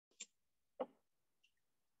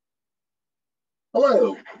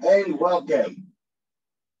Hello and welcome.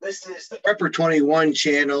 This is the Prepper 21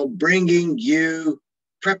 channel bringing you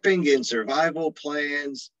prepping and survival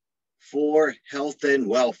plans for health and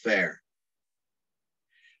welfare.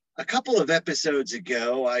 A couple of episodes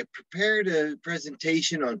ago, I prepared a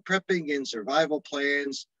presentation on prepping and survival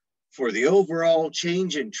plans for the overall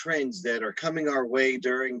change in trends that are coming our way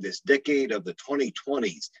during this decade of the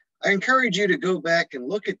 2020s. I encourage you to go back and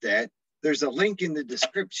look at that. There's a link in the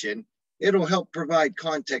description. It'll help provide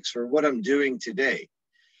context for what I'm doing today.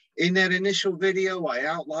 In that initial video, I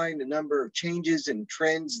outlined a number of changes and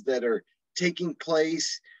trends that are taking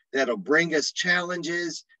place that'll bring us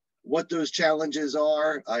challenges, what those challenges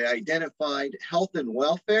are. I identified health and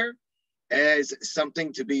welfare as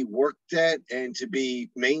something to be worked at and to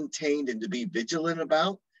be maintained and to be vigilant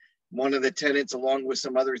about. One of the tenets, along with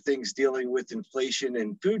some other things dealing with inflation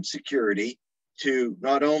and food security, to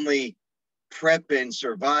not only prep and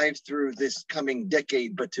survive through this coming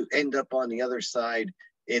decade, but to end up on the other side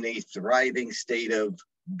in a thriving state of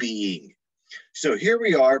being. So here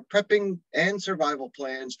we are, prepping and survival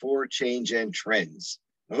plans for change and trends.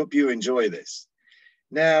 I hope you enjoy this.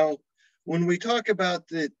 Now, when we talk about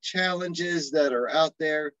the challenges that are out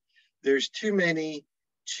there, there's too many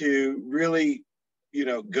to really,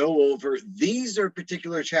 go over. These are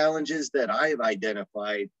particular challenges that I've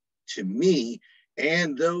identified to me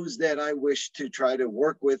and those that I wish to try to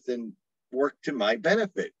work with and work to my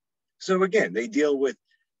benefit. So again, they deal with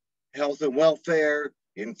health and welfare,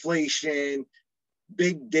 inflation,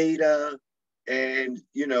 big data, and,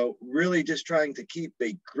 really just trying to keep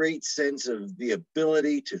a great sense of the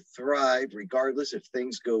ability to thrive regardless if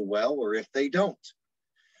things go well or if they don't.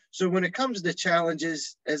 So when it comes to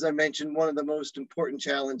challenges, as I mentioned, one of the most important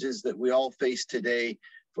challenges that we all face today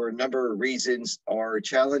for a number of reasons are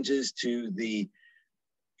challenges to the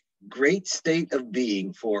great state of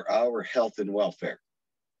being for our health and welfare.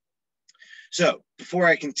 So before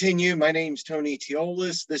I continue, my name's Tony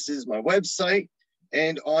Teolis. This is my website,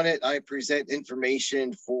 and on it I present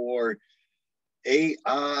information for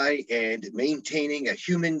AI and maintaining a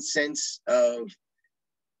human sense of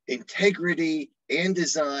integrity and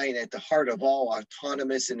design at the heart of all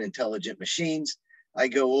autonomous and intelligent machines. I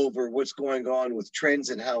go over what's going on with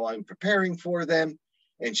trends and how I'm preparing for them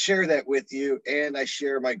and share that with you. And I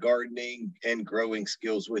share my gardening and growing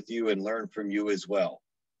skills with you and learn from you as well.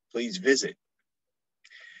 Please visit.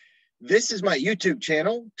 This is my YouTube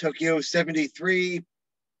channel, Tokyo73,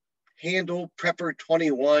 handle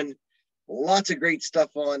Prepper21. Lots of great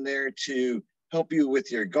stuff on there to help you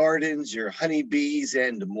with your gardens, your honeybees,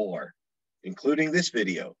 and more, including this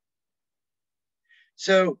video.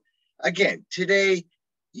 So again, today,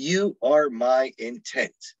 you are my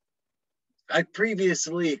intent. I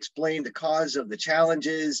previously explained the cause of the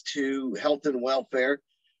challenges to health and welfare,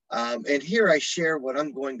 and here I share what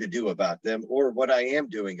I'm going to do about them or what I am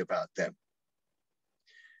doing about them.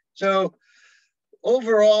 So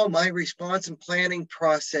overall, my response and planning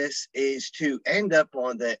process is to end up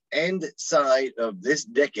on the end side of this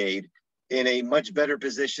decade in a much better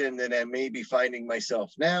position than I may be finding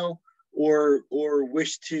myself now, or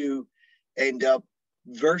wish to end up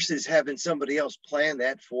versus having somebody else plan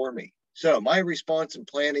that for me. So my response and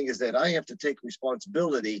planning is that I have to take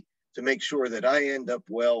responsibility to make sure that I end up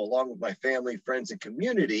well, along with my family, friends, and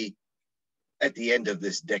community at the end of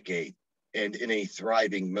this decade and in a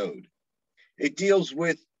thriving mode. It deals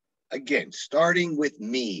with, again, starting with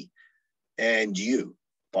me and you,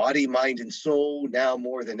 body, mind, and soul, now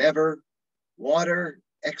more than ever, water,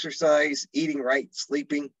 exercise, eating right,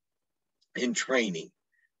 sleeping, and training,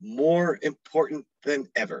 more important than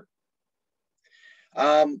ever.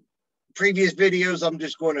 Previous videos, I'm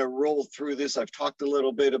just going to roll through this. I've talked a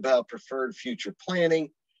little bit about preferred future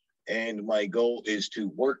planning, and my goal is to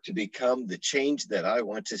work to become the change that I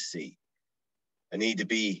want to see. I need to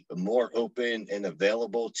be more open and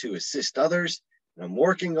available to assist others, and I'm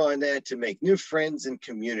working on that to make new friends and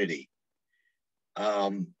community.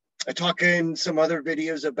 I talk in some other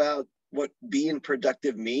videos about what being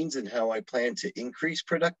productive means and how I plan to increase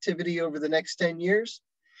productivity over the next 10 years.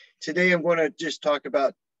 Today, I'm going to just talk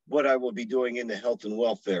about what I will be doing in the health and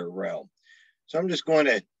welfare realm. So I'm just going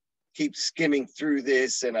to keep skimming through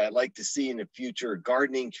this, and I'd like to see in the future a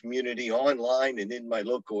gardening community online and in my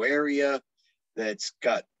local area that's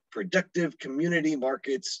got productive community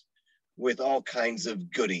markets with all kinds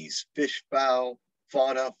of goodies, fish, fowl,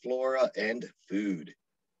 fauna, flora, and food.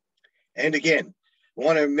 And again, I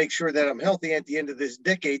want to make sure that I'm healthy at the end of this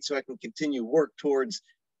decade so I can continue work towards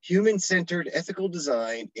human-centered ethical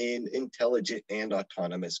design in intelligent and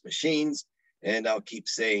autonomous machines. And I'll keep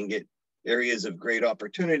saying it Areas of great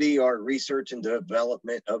opportunity are research and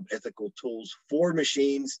development of ethical tools for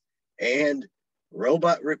machines and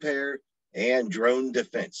robot repair and drone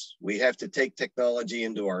defense. We have to take technology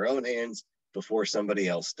into our own hands before somebody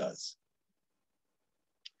else does.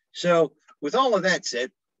 So with all of that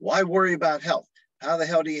said, why worry about health? How the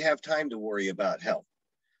hell do you have time to worry about health?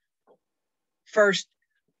 First,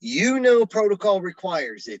 protocol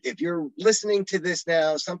requires it. If you're listening to this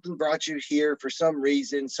now, something brought you here for some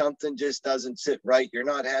reason, something just doesn't sit right, you're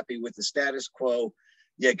not happy with the status quo,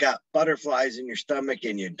 you got butterflies in your stomach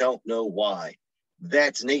and you don't know why.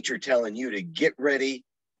 That's nature telling you to get ready,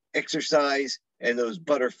 exercise, and those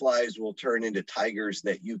butterflies will turn into tigers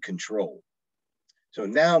that you control. So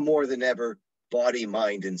now more than ever, body,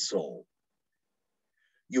 mind, and soul.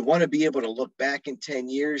 You want to be able to look back in 10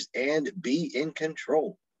 years and be in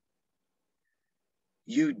control.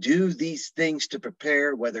 You do these things to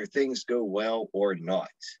prepare whether things go well or not.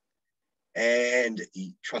 And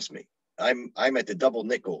trust me, I'm at the double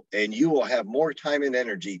nickel, and you will have more time and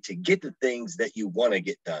energy to get the things that you want to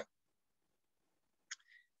get done.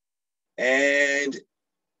 And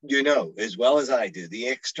you know, as well as I do, the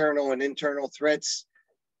external and internal threats,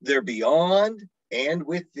 they're beyond and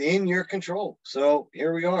within your control. So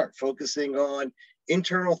here we are, focusing on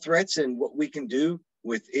internal threats and what we can do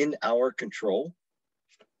within our control.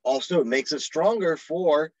 Also, it makes us stronger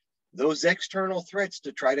for those external threats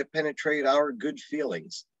to try to penetrate our good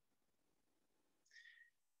feelings.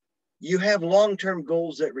 You have long-term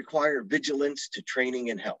goals that require vigilance to training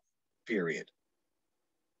and health, period.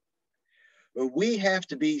 But we have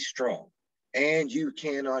to be strong, and you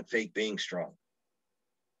cannot fake being strong.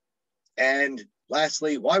 And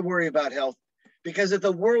lastly, why worry about health? Because if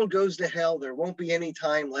the world goes to hell, there won't be any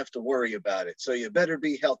time left to worry about it. So you better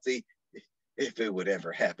be healthy if it would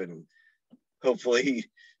ever happen. Hopefully,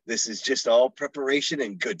 this is just all preparation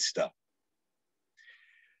and good stuff.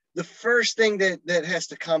 The first thing that has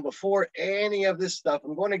to come before any of this stuff,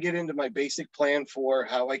 I'm going to get into my basic plan for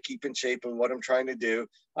how I keep in shape and what I'm trying to do.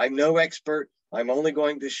 I'm no expert. I'm only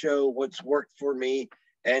going to show what's worked for me.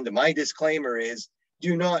 And my disclaimer is,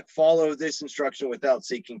 do not follow this instruction without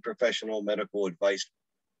seeking professional medical advice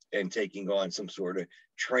and taking on some sort of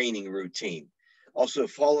training routine. Also,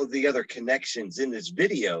 follow the other connections in this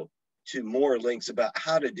video to more links about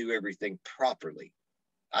how to do everything properly.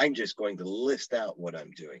 I'm just going to list out what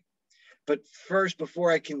I'm doing. But first,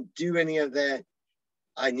 before I can do any of that,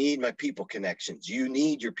 I need my people connections. You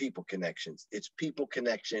need your people connections. It's people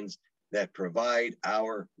connections that provide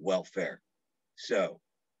our welfare. So,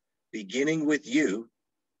 beginning with you,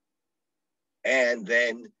 and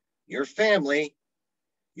then your family,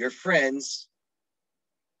 your friends,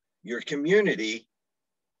 your community,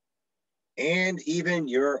 and even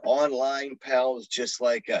your online pals just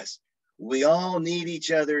like us. We all need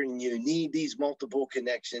each other, and you need these multiple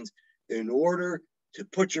connections in order to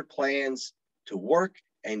put your plans to work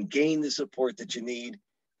and gain the support that you need.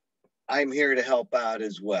 I'm here to help out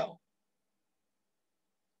as well.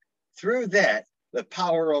 Through that, the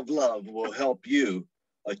power of love will help you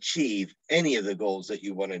achieve any of the goals that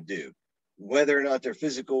you want to do, whether or not they're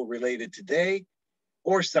physical related today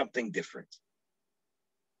or something different.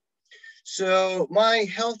 So my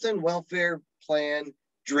health and welfare plan,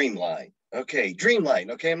 Dreamline. Okay,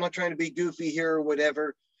 Dreamline. Okay, I'm not trying to be goofy here or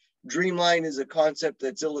whatever. Dreamline is a concept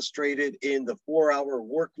that's illustrated in the 4-Hour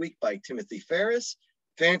Work Week by Timothy Ferriss.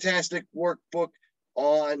 Fantastic workbook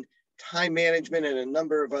on time management and a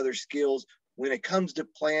number of other skills when it comes to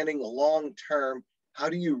planning long term. How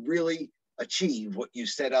do you really achieve what you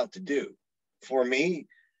set out to do? For me,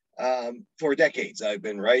 for decades, I've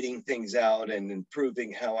been writing things out and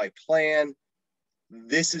improving how I plan.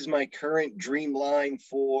 This is my current Dreamline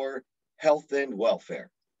for health and welfare.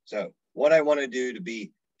 So what I want to do to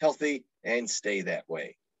be healthy and stay that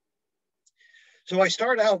way. So I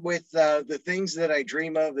start out with the things that I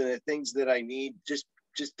dream of and the things that I need, just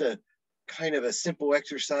a kind of a simple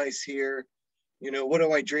exercise here. You know, what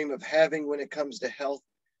do I dream of having when it comes to health?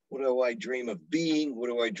 What do I dream of being? What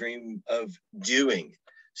do I dream of doing?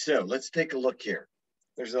 So let's take a look here.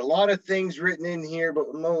 There's a lot of things written in here, but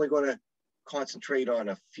I'm only going to concentrate on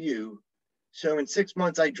a few. So in 6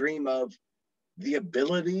 months, I dream of the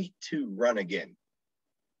ability to run again.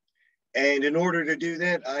 And in order to do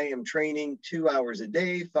that, I am training 2 hours a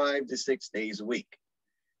day, 5 to 6 days a week.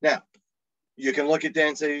 Now, you can look at that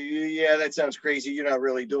and say, yeah, that sounds crazy. You're not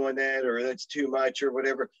really doing that, or that's too much or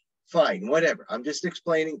whatever. Fine, whatever. I'm just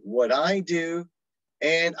explaining what I do.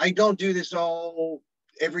 And I don't do this all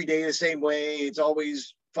every day the same way. It's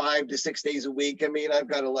always 5 to 6 days a week. I mean, I've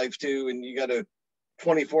got a life too, and you got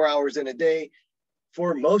 24 hours in a day.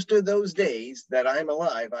 For most of those days that I'm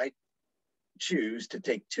alive, I choose to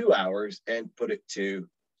take 2 hours and put it to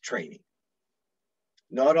training.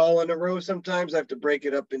 Not all in a row. Sometimes I have to break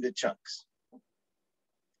it up into chunks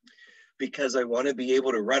because I want to be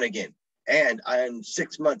able to run again. And in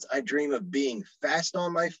 6 months, I dream of being fast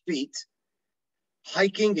on my feet,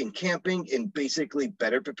 hiking and camping, and basically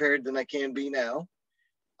better prepared than I can be now.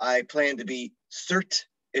 I plan to be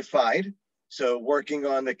certified. So working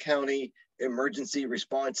on the county emergency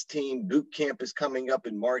response team boot camp is coming up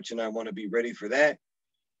in March, and I want to be ready for that.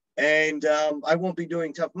 And I won't be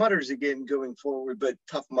doing Tough Mudders again going forward, but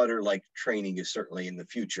Tough Mudder like training is certainly in the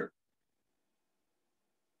future.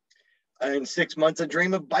 In 6 months, I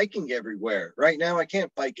dream of biking everywhere. Right now, I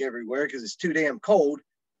can't bike everywhere because it's too damn cold.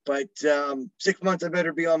 But 6 months, I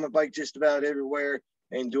better be on my bike just about everywhere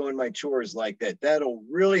and doing my chores like that. That'll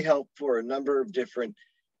really help for a number of different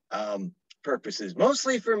purposes.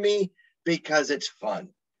 Mostly for me because it's fun.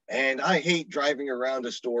 And I hate driving around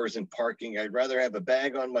to stores and parking. I'd rather have a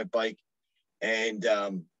bag on my bike and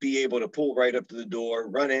be able to pull right up to the door,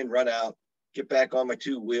 run in, run out, get back on my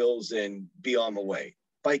 2 wheels and be on my way.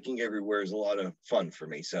 Biking everywhere is a lot of fun for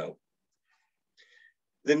me. So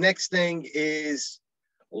the next thing is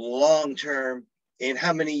long-term. In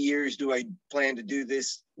how many years do I plan to do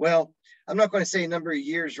this? Well, I'm not going to say a number of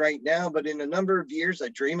years right now, but in a number of years, I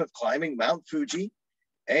dream of climbing Mount Fuji.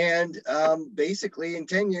 And basically in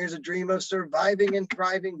 10 years, I dream of surviving and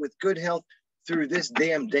thriving with good health through this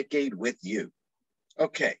damn decade with you.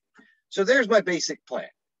 Okay, so there's my basic plan.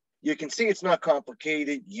 You can see it's not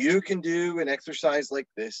complicated. You can do an exercise like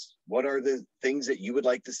this. What are the things that you would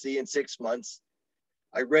like to see in 6 months?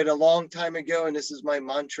 I read a long time ago, and this is my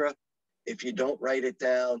mantra. If you don't write it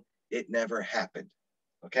down, it never happened.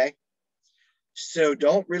 Okay? So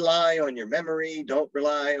don't rely on your memory. Don't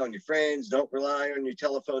rely on your friends. Don't rely on your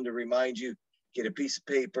telephone to remind you. Get a piece of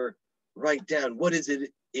paper. Write down what is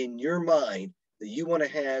it in your mind that you want to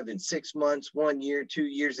have in 6 months, 1 year, 2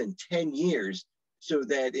 years, and 10 years, so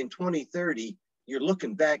that in 2030, you're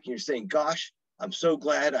looking back and you're saying, gosh, I'm so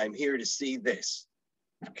glad I'm here to see this.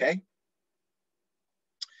 Okay?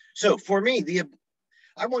 So for me,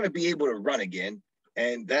 I want to be able to run again.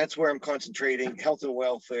 And that's where I'm concentrating: health and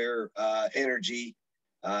welfare, energy,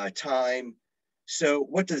 time. So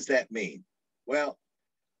what does that mean? Well,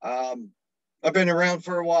 I've been around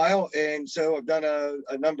for a while, and so I've done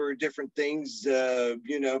a number of different things,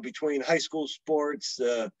 between high school sports,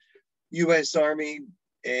 U.S. Army,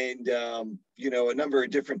 and, a number of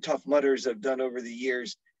different Tough Mudders I've done over the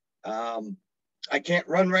years. I can't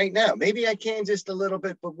run right now. Maybe I can just a little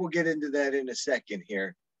bit, but we'll get into that in a second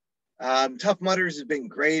here. Tough Mudders has been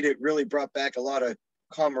great. It really brought back a lot of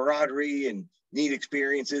camaraderie and neat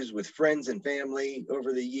experiences with friends and family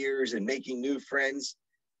over the years and making new friends.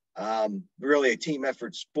 Really a team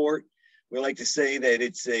effort sport. We like to say that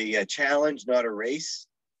it's a challenge, not a race.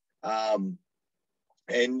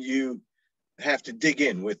 And you have to dig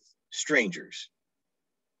in with strangers.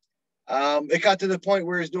 It got to the point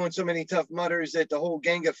where it's doing so many Tough Mudders that the whole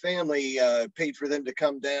gang of family paid for them to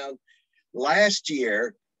come down last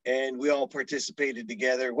year, and we all participated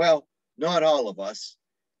together. Well, not all of us.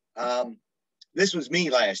 This was me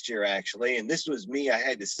last year, actually, and this was me. I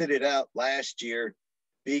had to sit it out last year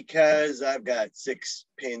because I've got 6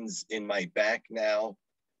 pins in my back now.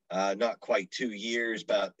 Not quite 2 years,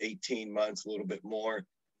 about 18 months, a little bit more.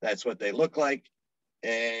 That's what they look like.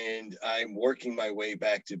 And I'm working my way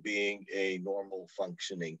back to being a normal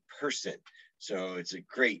functioning person. So it's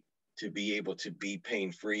great to be able to be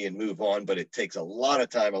pain-free and move on, but it takes a lot of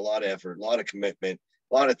time, a lot of effort, a lot of commitment,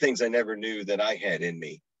 a lot of things I never knew that I had in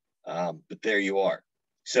me. But there you are.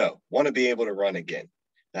 So want to be able to run again.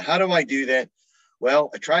 Now, how do I do that? Well,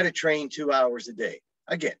 I try to train 2 hours a day.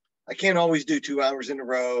 Again, I can't always do 2 hours in a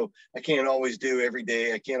row. I can't always do every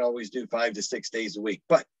day. I can't always do 5 to 6 days a week,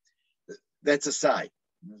 but that's aside.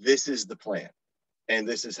 This is the plan, and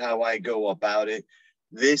this is how I go about it.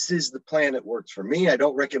 This is the plan that works for me. I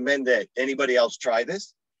don't recommend that anybody else try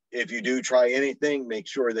this. If you do try anything, make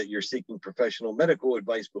sure that you're seeking professional medical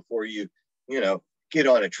advice before you, get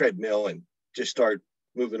on a treadmill and just start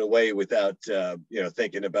moving away without,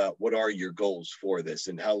 thinking about what are your goals for this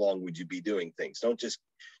and how long would you be doing things. Don't just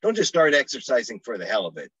start exercising for the hell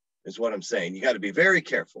of it, is what I'm saying. You got to be very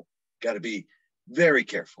careful. Got to be very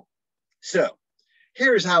careful. So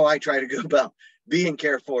here's how I try to go about being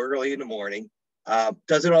careful early in the morning.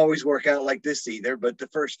 Doesn't always work out like this either, but the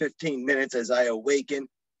first 15 minutes as I awaken,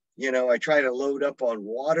 I try to load up on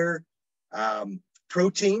water,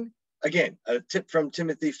 protein. Again, a tip from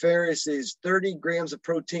Timothy Ferriss is 30 grams of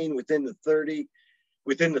protein within the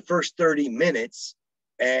first 30 minutes.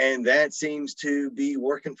 And that seems to be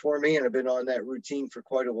working for me. And I've been on that routine for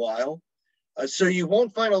quite a while. So you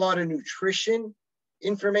won't find a lot of nutrition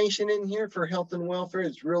information in here for health and welfare.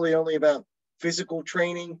 It's really only about physical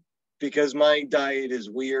training because my diet is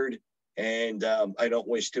weird and I don't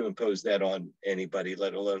wish to impose that on anybody,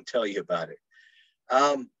 let alone tell you about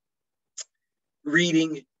it.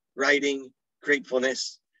 Reading, writing,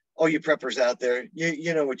 gratefulness. All you preppers out there,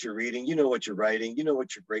 you know what you're reading, you know what you're writing, you know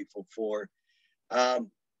what you're grateful for.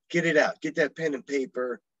 Get it out, get that pen and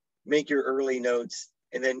paper, make your early notes,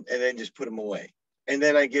 and then just put them away. And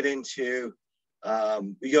then I get into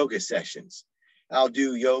yoga sessions. I'll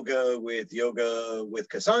do yoga with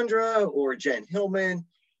Cassandra or Jen Hillman.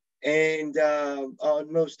 And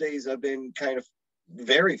on most days, I've been kind of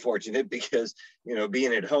very fortunate because, you know,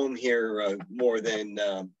 being at home here more than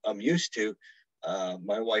I'm used to,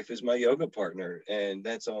 my wife is my yoga partner. And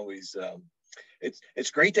that's always,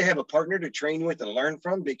 it's great to have a partner to train with and learn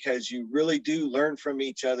from because you really do learn from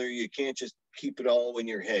each other. You can't just keep it all in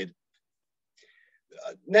your head.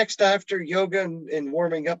 Next, after yoga and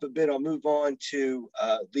warming up a bit, I'll move on to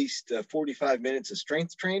at least 45 minutes of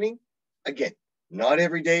strength training. Again, not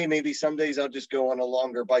every day. Maybe some days I'll just go on a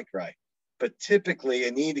longer bike ride. But typically, I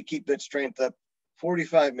need to keep that strength up.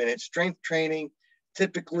 45 minutes strength training.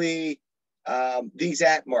 Typically, these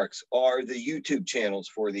 @ marks are the YouTube channels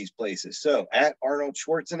for these places. So at Arnold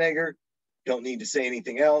Schwarzenegger, don't need to say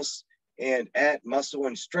anything else. And at Muscle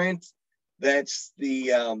and Strength, that's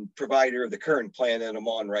the provider of the current plan that I'm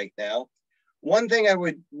on right now. One thing I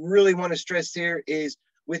would really want to stress here is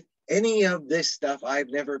with any of this stuff, I've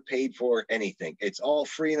never paid for anything. It's all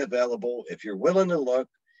free and available. If you're willing to look,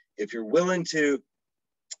 if you're willing to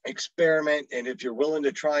experiment, and if you're willing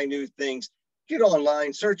to try new things, get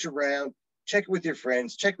online, search around, check with your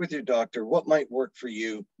friends, check with your doctor, what might work for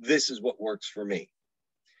you. This is what works for me.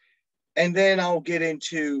 And then I'll get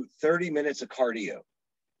into 30 minutes of cardio.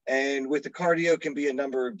 And with the cardio can be a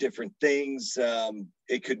number of different things.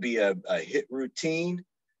 It could be a HIIT routine,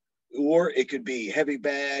 or it could be heavy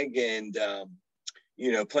bag and,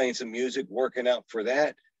 you know, playing some music, working out for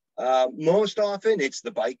that. Most often it's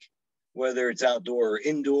the bike, whether it's outdoor or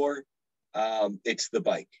indoor, it's the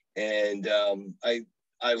bike. And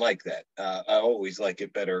I like that. I always like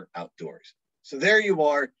it better outdoors. So there you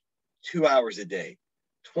are, 2 hours a day,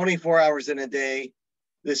 24 hours in a day.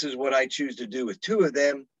 This is what I choose to do with 2 of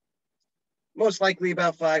them, most likely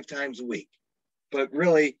about 5 times a week. But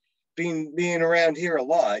really, being around here a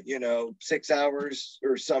lot, you know, 6 hours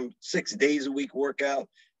or some 6 days a week workout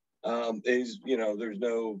is, you know, there's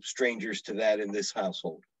no strangers to that in this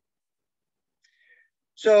household.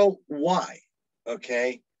 So why?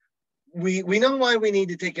 Okay. We know why we need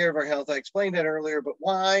to take care of our health. I explained that earlier, but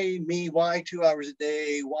why me? Why 2 hours a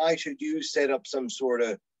day? Why should you set up some sort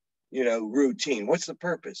of, you know, routine? What's the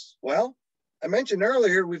purpose? Well, I mentioned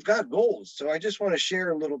earlier, we've got goals. So I just want to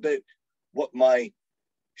share a little bit what my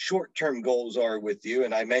short-term goals are with you.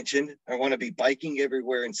 And I mentioned I want to be biking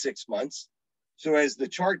everywhere in 6 months. So as the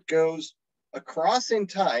chart goes across in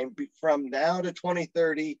time from now to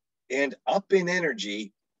 2030 and up in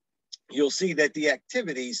energy, you'll see that the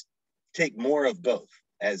activities take more of both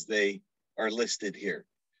as they are listed here.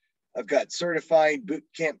 I've got certified boot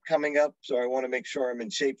camp coming up, so I want to make sure I'm in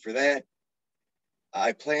shape for that.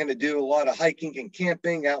 I plan to do a lot of hiking and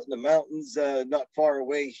camping out in the mountains, not far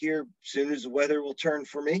away here, as soon as the weather will turn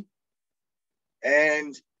for me.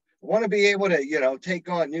 And I want to be able to, you know, take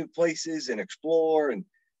on new places and explore and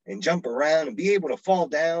jump around and be able to fall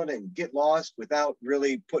down and get lost without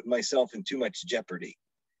really putting myself in too much jeopardy.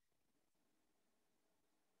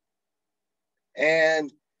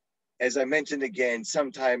 And as I mentioned again,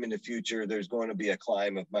 sometime in the future, there's going to be a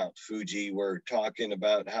climb of Mount Fuji. We're talking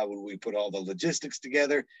about how would we put all the logistics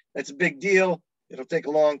together. That's a big deal. It'll take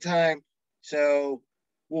a long time. So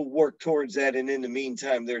we'll work towards that. And in the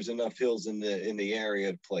meantime, there's enough hills in the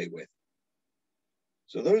area to play with.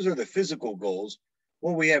 So those are the physical goals.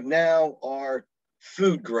 What we have now are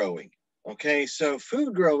food growing. Okay, so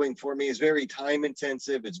food growing for me is very time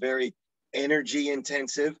intensive. It's very energy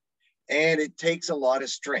intensive, and it takes a lot of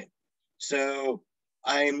strength. So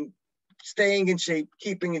I'm staying in shape,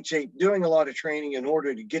 keeping in shape, doing a lot of training in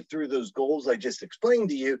order to get through those goals I just explained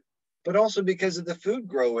to you, but also because of the food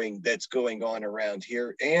growing that's going on around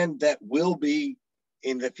here and that will be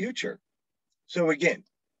in the future. So again,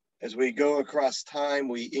 as we go across time,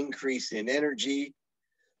 we increase in energy.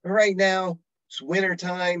 Right now, it's winter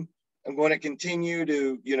time. I'm going to continue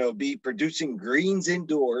to, you know, be producing greens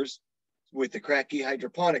indoors with the cracky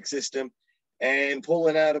hydroponic system and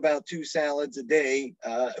pulling out about 2 salads a day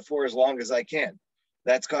for as long as I can.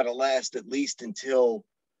 That's got to last at least until,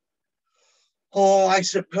 I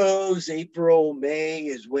suppose April, May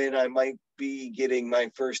is when I might be getting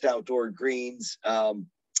my first outdoor greens.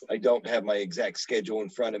 I don't have my exact schedule in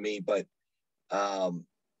front of me, but I'm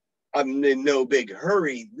in no big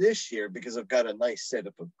hurry this year because I've got a nice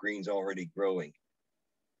setup of greens already growing.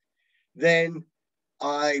 Then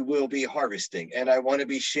I will be harvesting, and I want to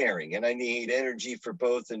be sharing, and I need energy for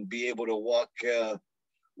both and be able to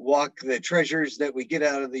walk the treasures that we get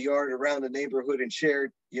out of the yard around the neighborhood and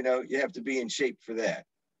share. You know, you have to be in shape for that.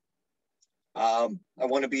 I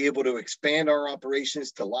want to be able to expand our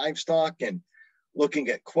operations to livestock and looking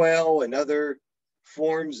at quail and other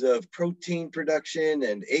forms of protein production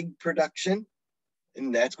and egg production.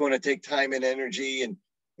 And that's going to take time and energy. And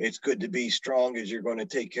it's good to be strong as you're going to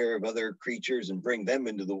take care of other creatures and bring them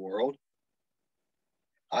into the world.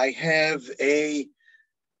 I have a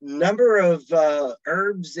number of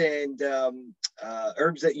herbs and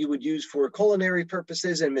herbs that you would use for culinary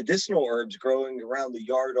purposes and medicinal herbs growing around the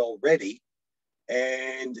yard already.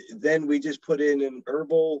 And then we just put in an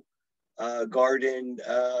herbal garden,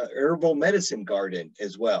 herbal medicine garden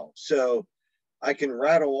as well. So I can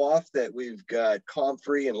rattle off that we've got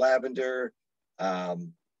comfrey and lavender,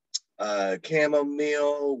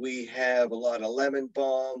 chamomile, we have a lot of lemon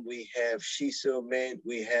balm, we have shiso mint,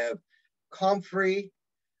 we have comfrey,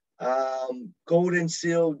 golden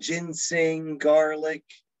seal, ginseng, garlic.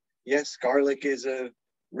 Yes, garlic is a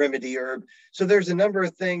remedy herb. So there's a number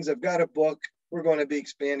of things. I've got a book. We're going to be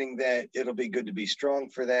expanding that. It'll be good to be strong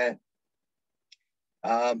for that.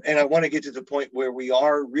 And I want to get to the point where we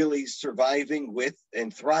are really surviving with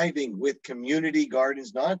and thriving with community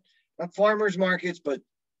gardens, not farmers markets, but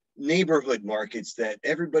neighborhood markets, that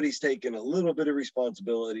everybody's taking a little bit of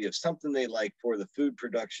responsibility of something they like for the food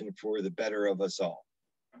production for the better of us all.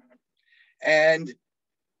 And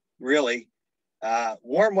really,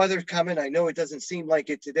 warm weather's coming. I know it doesn't seem like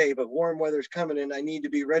it today, but warm weather's coming, and I need to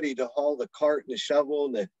be ready to haul the cart and the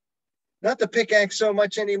shovel and not the pickaxe so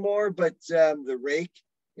much anymore, but the rake.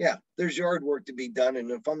 Yeah, there's yard work to be done,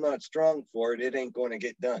 and if I'm not strong for it, it ain't going to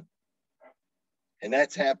get done. And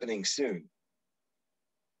that's happening soon.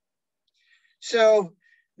 So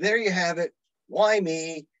there you have it. Why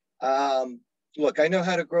me? Look, I know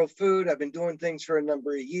how to grow food. I've been doing things for a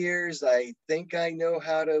number of years. I think I know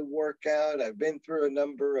how to work out. I've been through a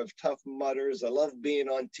number of tough mudders. I love being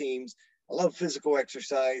on teams. I love physical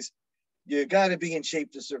exercise. You got to be in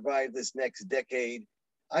shape to survive this next decade.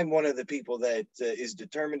 I'm one of the people that is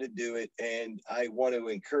determined to do it, and I want to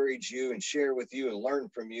encourage you and share with you and learn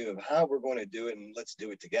from you of how we're going to do it, and let's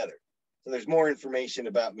do it together. So there's more information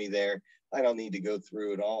about me there. I don't need to go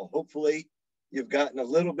through it all. Hopefully, you've gotten a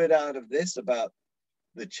little bit out of this about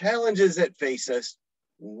the challenges that face us.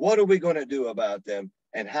 What are we going to do about them,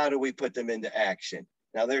 and how do we put them into action?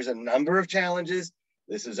 Now, there's a number of challenges.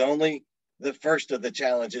 This is only the first of the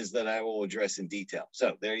challenges that I will address in detail.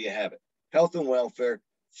 So there you have it. Health and welfare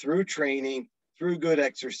through training, through good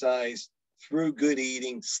exercise, through good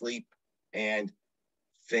eating, sleep, and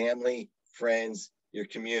family, friends, your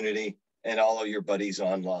community, and all of your buddies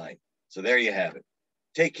online. So there you have it.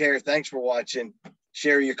 Take care. Thanks for watching.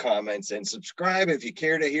 Share your comments and subscribe if you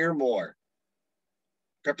care to hear more.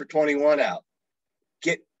 Prepper 21 out.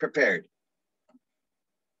 Get prepared.